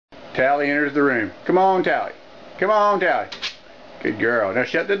Tali enters the room. Come on, Tali. Come on, Tali. Good girl. Now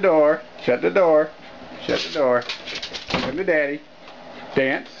shut the door. Shut the door. Shut the door. Come to Daddy.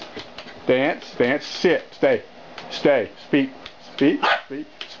 Dance. Dance. Dance. Sit. Stay. Stay. Speak. Speak. Speak.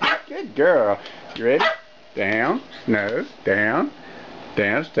 Speak. Good girl. You ready? Down. No. Down.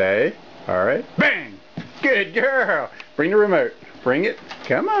 Down. Stay. All right. Bang. Good girl. Bring the remote. Bring it.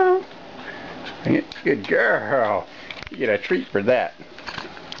 Come on. Bring it. Good girl. You get a treat for that.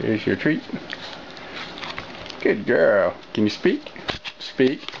 Here's your treat. Good girl. Can you speak?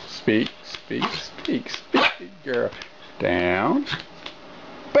 Speak. Speak. Speak. Speak. Speak. Good girl. Down.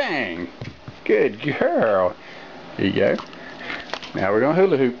 Bang. Good girl. Here you go. Now we're going to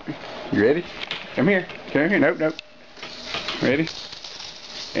hula hoop. You ready? Come here. Come here. Nope, nope. Ready?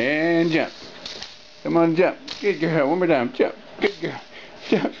 And jump. Come on, jump. Good girl. One more time. Jump. Good girl.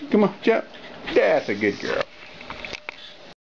 Jump. Come on, jump. That's a good girl.